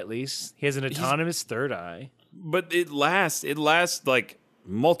third eye, at least. He has an autonomous third eye. But it lasts like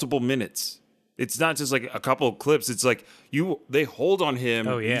multiple minutes. It's not just like a couple of clips. It's like they hold on him.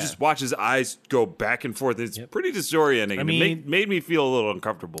 Oh, yeah. You just watch his eyes go back and forth. It's pretty disorienting. I mean, it made me feel a little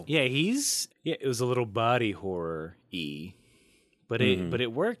uncomfortable. Yeah, it was a little body horror-y. But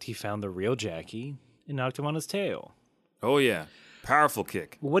it worked. He found the real Jackie and knocked him on his tail. Oh, yeah. Powerful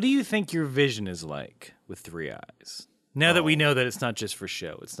kick. What do you think your vision is like with 3 eyes? Now that we know that it's not just for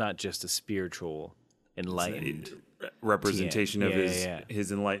show. It's not just a spiritual enlightened representation of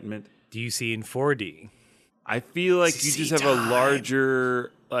his enlightenment. Do you see in 4D? I feel like you just have a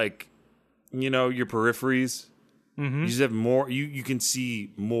larger, like, your peripheries. You just have more. You can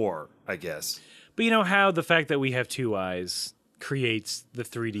see more, I guess. But you know how the fact that we have 2 eyes creates the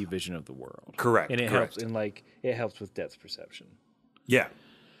 3D vision of the world. Correct. And it helps it helps with depth perception. Yeah.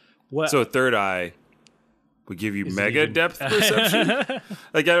 What? So a third eye would give you mega depth perception?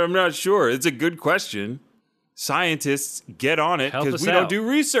 Like, I'm not sure. It's a good question. Scientists, get on it, because we don't do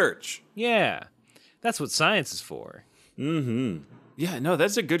research. Yeah. That's what science is for. Mm-hmm. Yeah, no,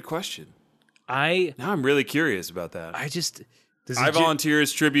 that's a good question. Now I'm really curious about that. I volunteer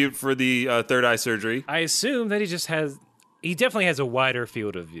as tribute for the third eye surgery. I assume that he definitely has a wider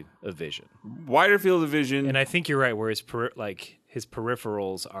field of vision. Wider field of vision. And I think you're right, where his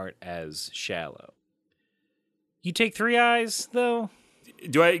peripherals aren't as shallow. You take 3 eyes, though?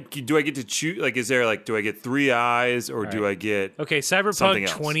 Do I get to choose? Like, is there do I get 3 eyes or do I get Cyberpunk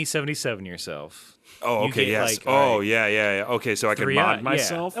 2077 yourself? Oh, okay, yes. Yeah. Okay, so I can mod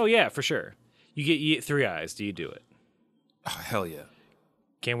myself? Yeah. Oh, yeah, for sure. You get 3 eyes. Do you do it? Oh, hell yeah.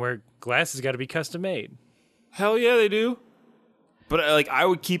 Can't wear glasses. Got to be custom made. Hell yeah, they do. But I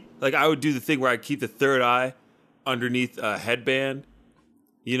would do the thing where I keep the third eye underneath a headband,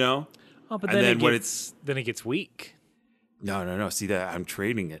 Oh, but then it gets weak. No. See that I'm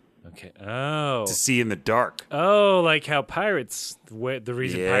trading it. Okay. Oh. To see in the dark. Oh, like how pirates. The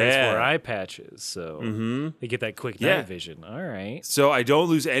reason pirates wear eye patches, so they get that quick night vision. All right. So I don't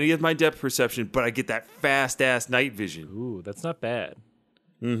lose any of my depth perception, but I get that fast ass night vision. Ooh, that's not bad.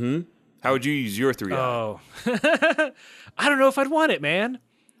 Mm-hmm. How would you use your 3 eye? Oh, I don't know if I'd want it, man.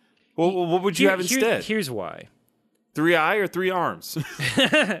 Well, what would you have instead? Here's why. 3 eye or 3 arms?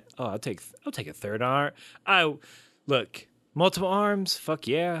 I'll take a third arm. Look, multiple arms. Fuck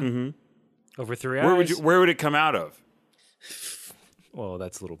yeah. Mm-hmm. Over 3 eyes. Where would it come out of? Well,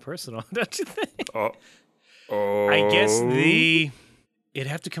 that's a little personal, don't you think? Oh. I guess it'd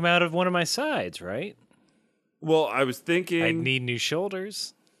have to come out of one of my sides, right? Well, I was thinking I'd need new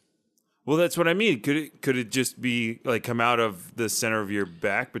shoulders. Well, that's what I mean. Could it just be come out of the center of your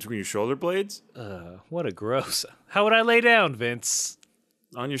back between your shoulder blades? What a gross. How would I lay down, Vince?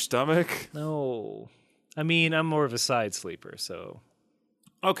 On your stomach? No. I mean, I'm more of a side sleeper, so.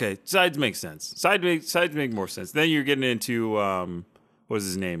 Okay, sides make sense. Sides make more sense. Then you're getting into what is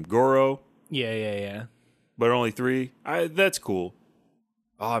his name? Goro? Yeah. But only 3? That's cool.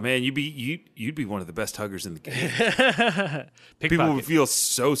 Oh man, you'd be one of the best huggers in the game. People would feel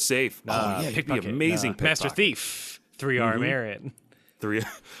so safe. You'd be amazing. Master Thief, 3-arm Aaron.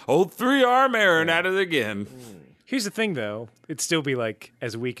 3-arm Aaron at it again. Here's the thing, though: it'd still be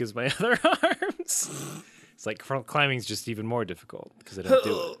as weak as my other arms. It's like climbing's just even more difficult because I don't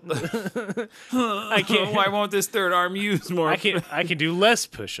do it. I can't. Why won't this third arm use more? I can do less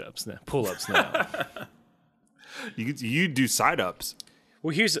pull-ups now. You do side-ups.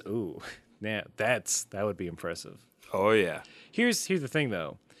 Well, that would be impressive. Oh yeah. Here's the thing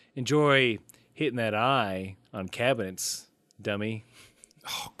though. Enjoy hitting that eye on cabinets, dummy.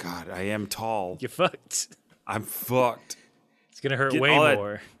 Oh God, I am tall. You fucked. I'm fucked. It's gonna hurt way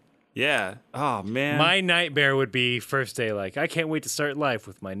more. Yeah. Oh man. My nightmare would be first day. I can't wait to start life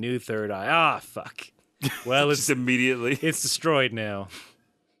with my new third eye. Ah, fuck. Well, it's just immediately. It's destroyed now.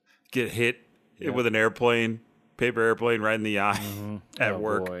 Get hit with an paper airplane right in the eye at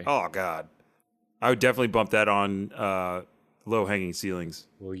work. Boy. Oh God, I would definitely bump that on low hanging ceilings.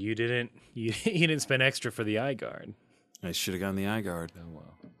 Well, you didn't. You didn't spend extra for the eye guard. I should have gotten the eye guard. Oh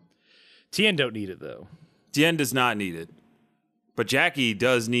well. Tien don't need it though. Tien does not need it, but Jackie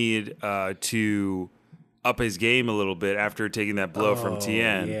does need to up his game a little bit after taking that blow from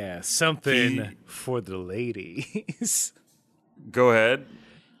Tien. Yeah, something for the ladies. Go ahead,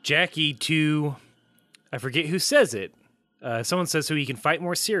 Jackie to. I forget who says it. Someone says so he can fight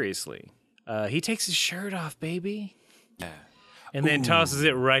more seriously. He takes his shirt off, baby. Yeah. And then tosses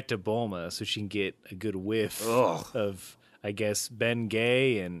it right to Bulma so she can get a good whiff of, I guess, Ben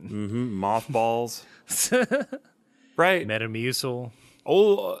Gay and... Mothballs. Right. Metamucil.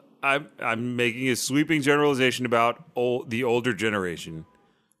 I'm making a sweeping generalization about the older generation.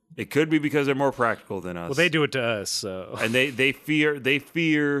 It could be because they're more practical than us. Well, they do it to us, so. And they fear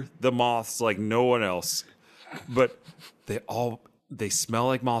the moths like no one else. But they smell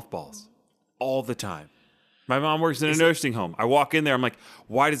like mothballs all the time. My mom works in a nursing home. I walk in there, I'm like,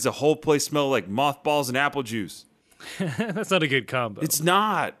 why does the whole place smell like mothballs and apple juice? That's not a good combo. It's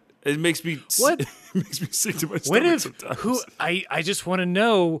not. It makes me What? It makes me sick to my stomach sometimes. I just want to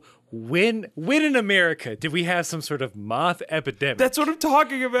know when in America did we have some sort of moth epidemic? That's what I'm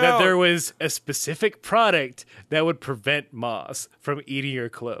talking about. That there was a specific product that would prevent moths from eating your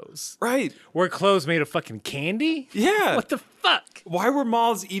clothes. Right. Were clothes made of fucking candy? Yeah. What the fuck? Why were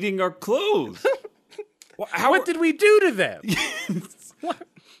moths eating our clothes? What did we do to them?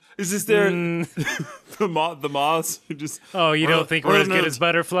 Is this their the moths who just? Oh, you don't think we're as good as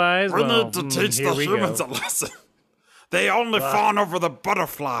butterflies? We Well, need to teach here the we humans go. a lesson. They only fawn over the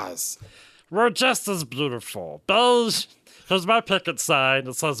butterflies. We're just as beautiful. Beige. Here's my picket sign.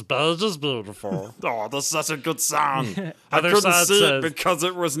 It says beige is beautiful. Oh, that's such a good song. I Other couldn't side see says- it because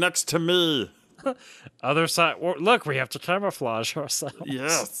it was next to me. Other side, look, we have to camouflage ourselves.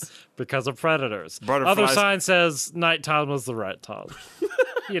 Yes. Because of predators. Butterflies- Other sign says nighttime was the right time.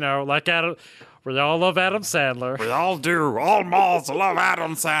 Like Adam, we all love Adam Sandler. We all do. All moths love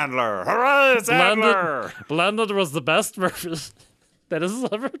Adam Sandler. Hooray, Sandler! Blended was the best movie that has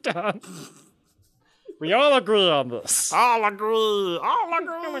ever done. We all agree on this. All agree.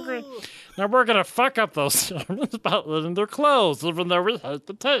 All agree. Now we're gonna fuck up those Germans about letting their clothes, even though we hate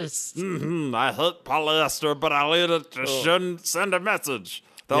the taste. I hate polyester, but I let it shouldn't send a message.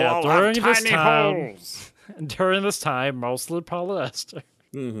 They'll Yeah, all have during this tiny time- holes. During this time, mostly polyester.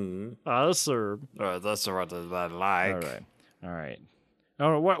 I assume. That's what I like. All right.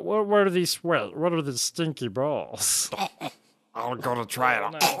 Oh, what are these? What are these stinky balls? I'm gonna try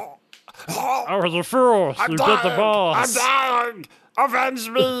it. Oh, the fools! You get the balls. I'm dying! Avenge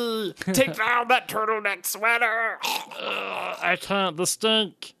me! Take down that turtleneck sweater! I can't. The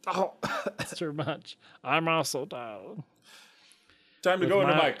stink. It's too much. I'm also down. Time to go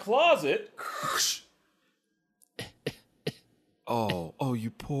into my closet. Oh,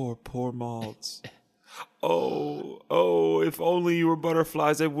 you poor malts. Oh, if only you were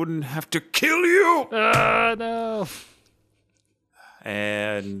butterflies, I wouldn't have to kill you! No.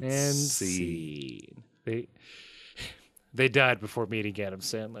 And scene. They died before meeting Adam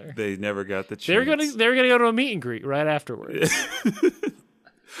Sandler. They never got the chance. They were gonna go to a meet and greet right afterwards.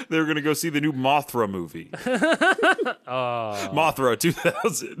 They were gonna go see the new Mothra movie. Mothra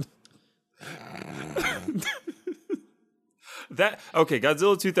 2000.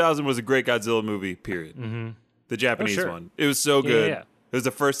 Godzilla 2000 was a great Godzilla movie, period. The Japanese one. It was so good. Yeah. It was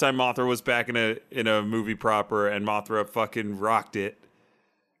the first time Mothra was back in a movie proper, and Mothra fucking rocked it.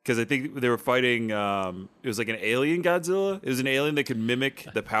 Because I think they were fighting, it was like an alien Godzilla. It was an alien that could mimic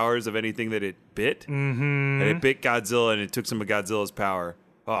the powers of anything that it bit. And it bit Godzilla, and it took some of Godzilla's power.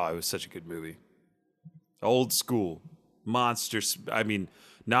 Oh, it was such a good movie. Old school. Monsters,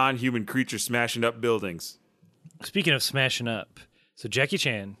 non-human creatures smashing up buildings. Speaking of smashing up, so Jackie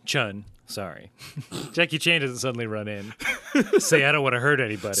Chan, Jackie Chan doesn't suddenly run in, say, I don't want to hurt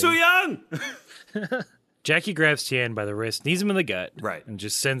anybody. So young! Jackie grabs Tien by the wrist, knees him in the gut, Right. and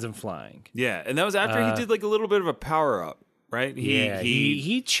just sends him flying. Yeah, and that was after he did like a little bit of a power-up, right?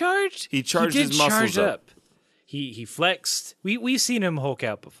 He charged. He charged did his muscles charge up. He flexed. We've seen him Hulk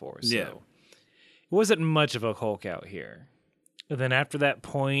out before, so Yeah. it wasn't much of a Hulk out here. And then after that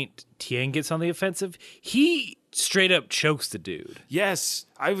point, Tien gets on the offensive. He straight up chokes the dude. Yes,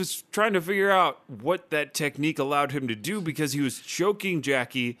 I was trying to figure out what that technique allowed him to do because he was choking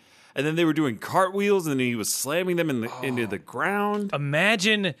Jackie, and then they were doing cartwheels, and then he was slamming them into the ground.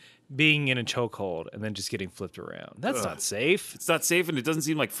 Imagine being in a chokehold and then just getting flipped around. That's not safe. It's not safe, and it doesn't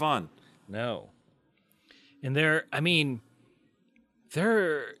seem like fun. No. And they're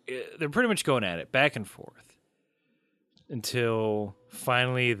pretty much going at it back and forth until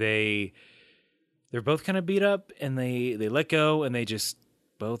finally they're both kind of beat up, and they let go, and they just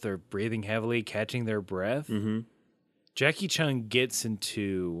both are breathing heavily, catching their breath. Mm-hmm. Jackie Chun goes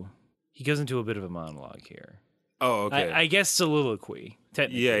into a bit of a monologue here. Oh, okay. I guess soliloquy,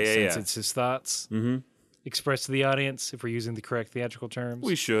 technically, since Yeah. it's his thoughts expressed to the audience, if we're using the correct theatrical terms.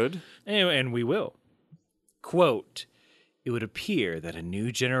 We should. And we will. Quote, "It would appear that a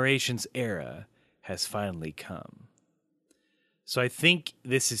new generation's era has finally come." So I think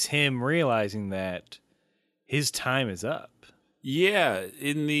this is him realizing that his time is up. Yeah,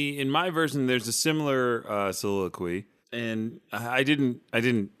 in my version, there's a similar soliloquy, and I didn't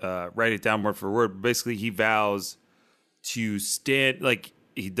write it down word for word. But basically, he vows to stand, like,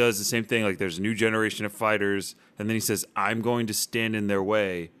 he does the same thing. Like, there's a new generation of fighters, and then he says, I'm going to stand in their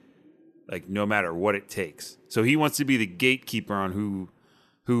way, like, no matter what it takes. So he wants to be the gatekeeper on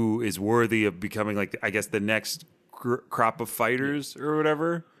who is worthy of becoming, like, I guess, the next crop of fighters or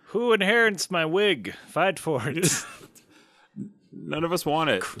whatever. Who inherits my wig? Fight for it. None of us want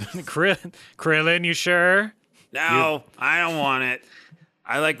it. Krillin, you sure? No, I don't want it.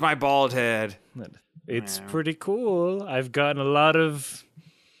 I like my bald head. It's pretty cool. I've gotten a lot of,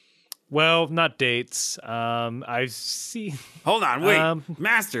 well, not dates. I've seen. Hold on, wait.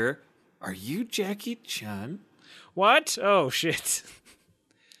 Master, are you Jackie Chan? What? Oh, shit.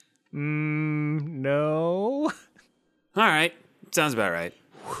 No. All right. Sounds about right.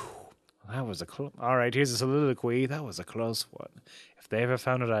 That was all right, here's a soliloquy. That was a close one. If they ever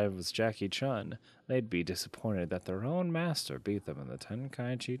found out I was Jackie Chun, they'd be disappointed that their own master beat them in the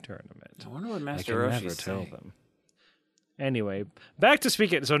Tenkaichi tournament. I wonder what Master I Roshi can never tell say. them. Anyway, back to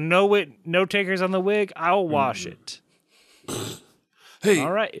speaking. So no takers on the wig. I'll wash it. Hey,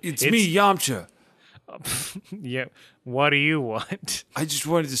 All right, it's me, Yamcha. Yeah. What do you want? I just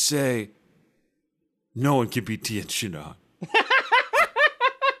wanted to say, no one can beat Tien Shinhan.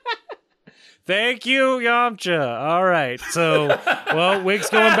 Thank you, Yamcha. All right. So, well, wig's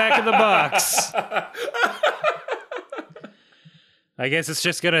going back in the box. I guess it's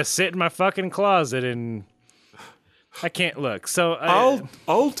just gonna sit in my fucking closet, and I can't look. So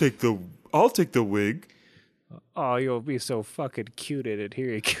I'll take the wig. oh, you'll be so fucking cute in it.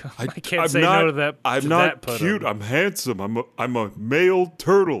 Here you go. I I'm can't say not, no to that. I'm to not that cute. I'm handsome. I'm a male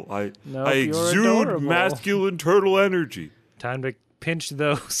turtle. I Nope, you're exude adorable. masculine turtle energy. Time to pinch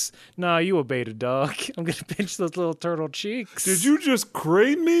those. Nah, you a beta dog. I'm gonna pinch those little turtle cheeks. Did you just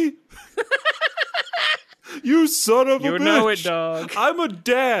crane me? You son of a bitch. You know it, dog. I'm a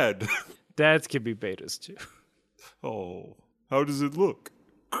dad. Dads can be betas too. Oh, how does it look?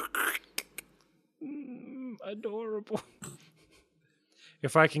 Adorable.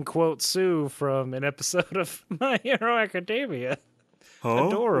 If I can quote Sue from an episode of My Hero Academia. Huh?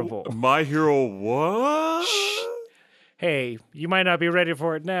 Adorable. My Hero what? Hey, you might not be ready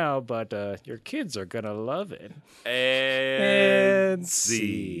for it now, but your kids are gonna love it. And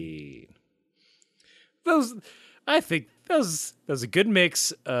scene. I think that was a good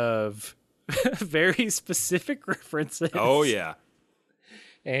mix of very specific references. Oh yeah.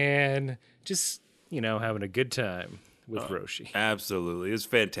 And just, having a good time with Roshi. Absolutely. It's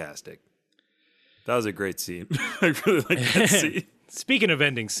fantastic. That was a great scene. I really like that scene. Speaking of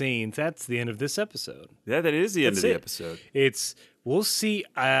ending scenes, that's the end of this episode. Yeah, that is the end of the That's it. episode. We'll see.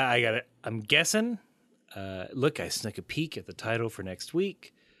 I'm guessing. Look, I snuck a peek at the title for next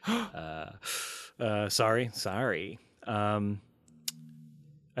week. Sorry. I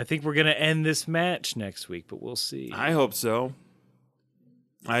think we're going to end this match next week, but we'll see. I hope so.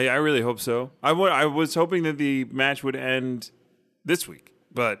 I really hope so. I was hoping that the match would end this week,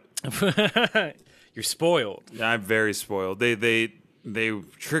 but You're spoiled. I'm very spoiled. They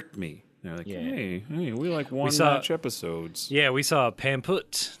tricked me. They're like, Yeah. hey, we like one saw- match episodes. Yeah, we saw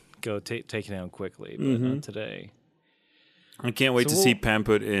Pamput go taken down quickly, but not today. I can't wait So to see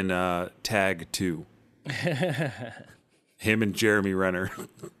Pamput in Tag 2. Him and Jeremy Renner.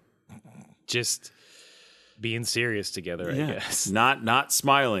 Just being serious together, I guess. Not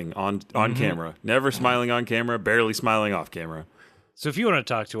smiling on camera. Never smiling on camera, barely smiling off camera. So if you want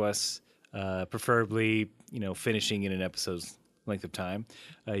to talk to us, preferably, finishing in an episode's length of time,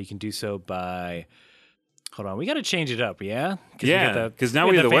 you can do so by. Hold on, we got to change it up, yeah? Yeah, because now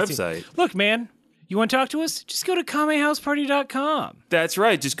we have the website. Look, man, you want to talk to us? Just go to kamehouseparty.com. That's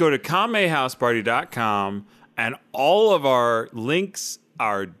right. Just go to kamehouseparty.com and all of our links,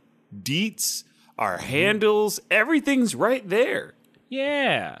 our deets, our handles, everything's right there.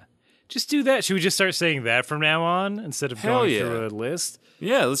 Yeah. Just do that. Should we just start saying that from now on instead of Hell going yeah. through a list?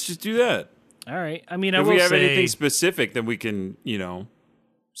 Yeah, let's just do that. All right. I mean, I If will we have say, anything specific, then we can,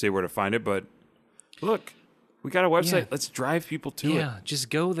 say where to find it. But look, we got a website. Yeah. Let's drive people to it. yeah,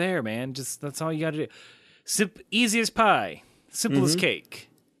 just go there, man. That's all you got to do. Easy as pie. Simple as cake.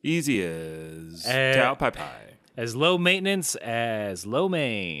 Easy as cow pie pie. As low maintenance as low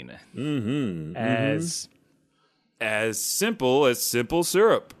main. As As simple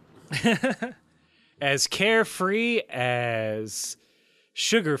syrup. as carefree as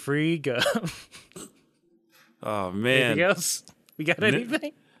sugar-free gum. Oh, man. Anything else? We got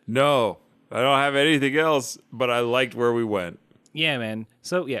anything? No, I don't have anything else, but I liked where we went. Yeah, man.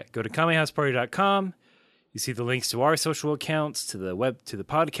 So, go to kamehouseparty.com. You see the links to our social accounts, to the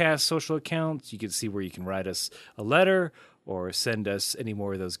podcast social accounts. You can see where you can write us a letter or send us any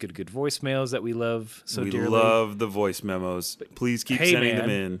more of those good voicemails that we love so We dearly. love the voice memos. Please keep Hey, sending man. them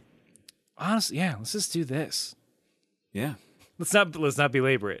in. Honestly, yeah, let's just do this. Yeah. Let's not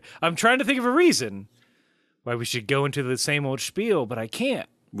belabor it. I'm trying to think of a reason why we should go into the same old spiel, but I can't.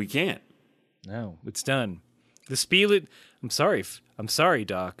 We can't. No, it's done. The spiel. I'm sorry,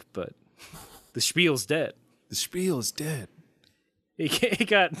 Doc, but the spiel's dead. The spiel is dead.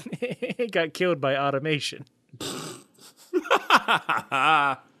 It got killed by automation.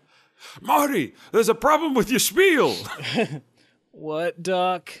 Marty, there's a problem with your spiel. What,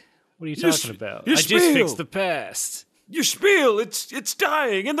 Doc? What are you Your talking about? your I just spiel. fixed the past. Your spiel, it's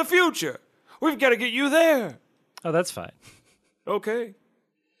dying in the future. We've got to get you there. Oh, that's fine. Okay.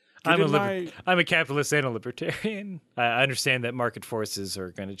 I'm a capitalist and a libertarian. I understand that market forces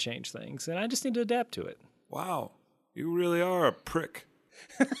are going to change things, and I just need to adapt to it. Wow. You really are a prick.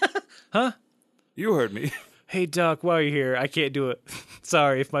 Huh? You heard me. Hey, Doc, while you're here, I can't do it.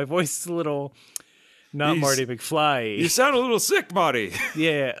 Sorry if my voice is a little not He's- Marty McFly. You sound a little sick, Marty.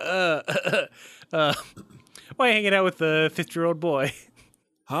 Yeah. Why hanging out with a 50-year-old boy?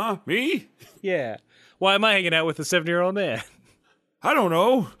 Huh? Me? Yeah. Why am I hanging out with a 70-year-old man? I don't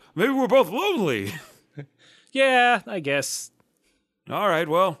know. Maybe we're both lonely. Yeah, I guess. All right,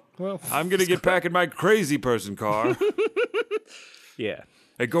 well, I'm going to get back in my crazy person car Yeah.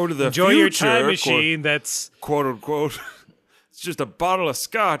 and go to the Enjoy future, your time machine. That's quote unquote. It's just a bottle of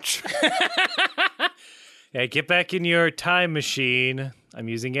scotch. yeah. Get back in your time machine. I'm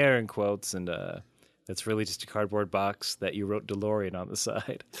using air in quotes, and that's really just a cardboard box that you wrote DeLorean on the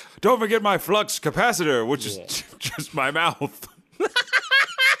side. Don't forget my flux capacitor, which is just my mouth.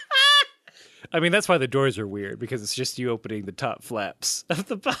 I mean, that's why the doors are weird, because it's just you opening the top flaps of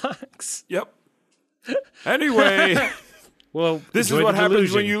the box. Yep. Anyway, Well, this is enjoy what the happens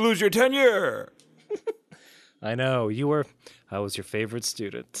delusion. when you lose your tenure. I know I was your favorite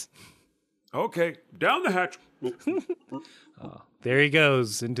student. Okay, down the hatch. There he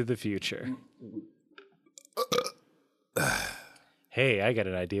goes into the future. Hey, I got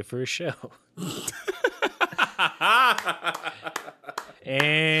an idea for a show.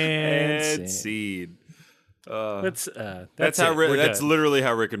 and Seed. that's That's how. it. We're That's done. literally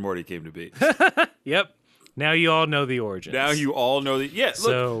how Rick and Morty came to be. Yep. Now you all know the origins. Now you all know that. Yeah, look,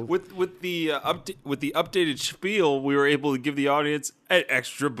 So- with the updated spiel, we were able to give the audience an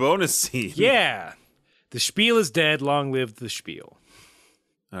extra bonus scene. Yeah. The spiel is dead. Long live the spiel.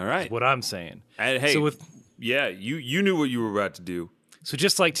 All right. What I'm saying. And hey, So with yeah, you knew what you were about to do. So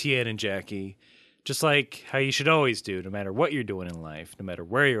just like Tien and Jackie, just like how you should always do, no matter what you're doing in life, no matter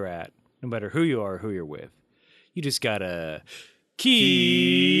where you're at, no matter who you are, who you're with, you just gotta keep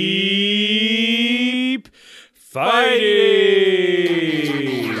fighting.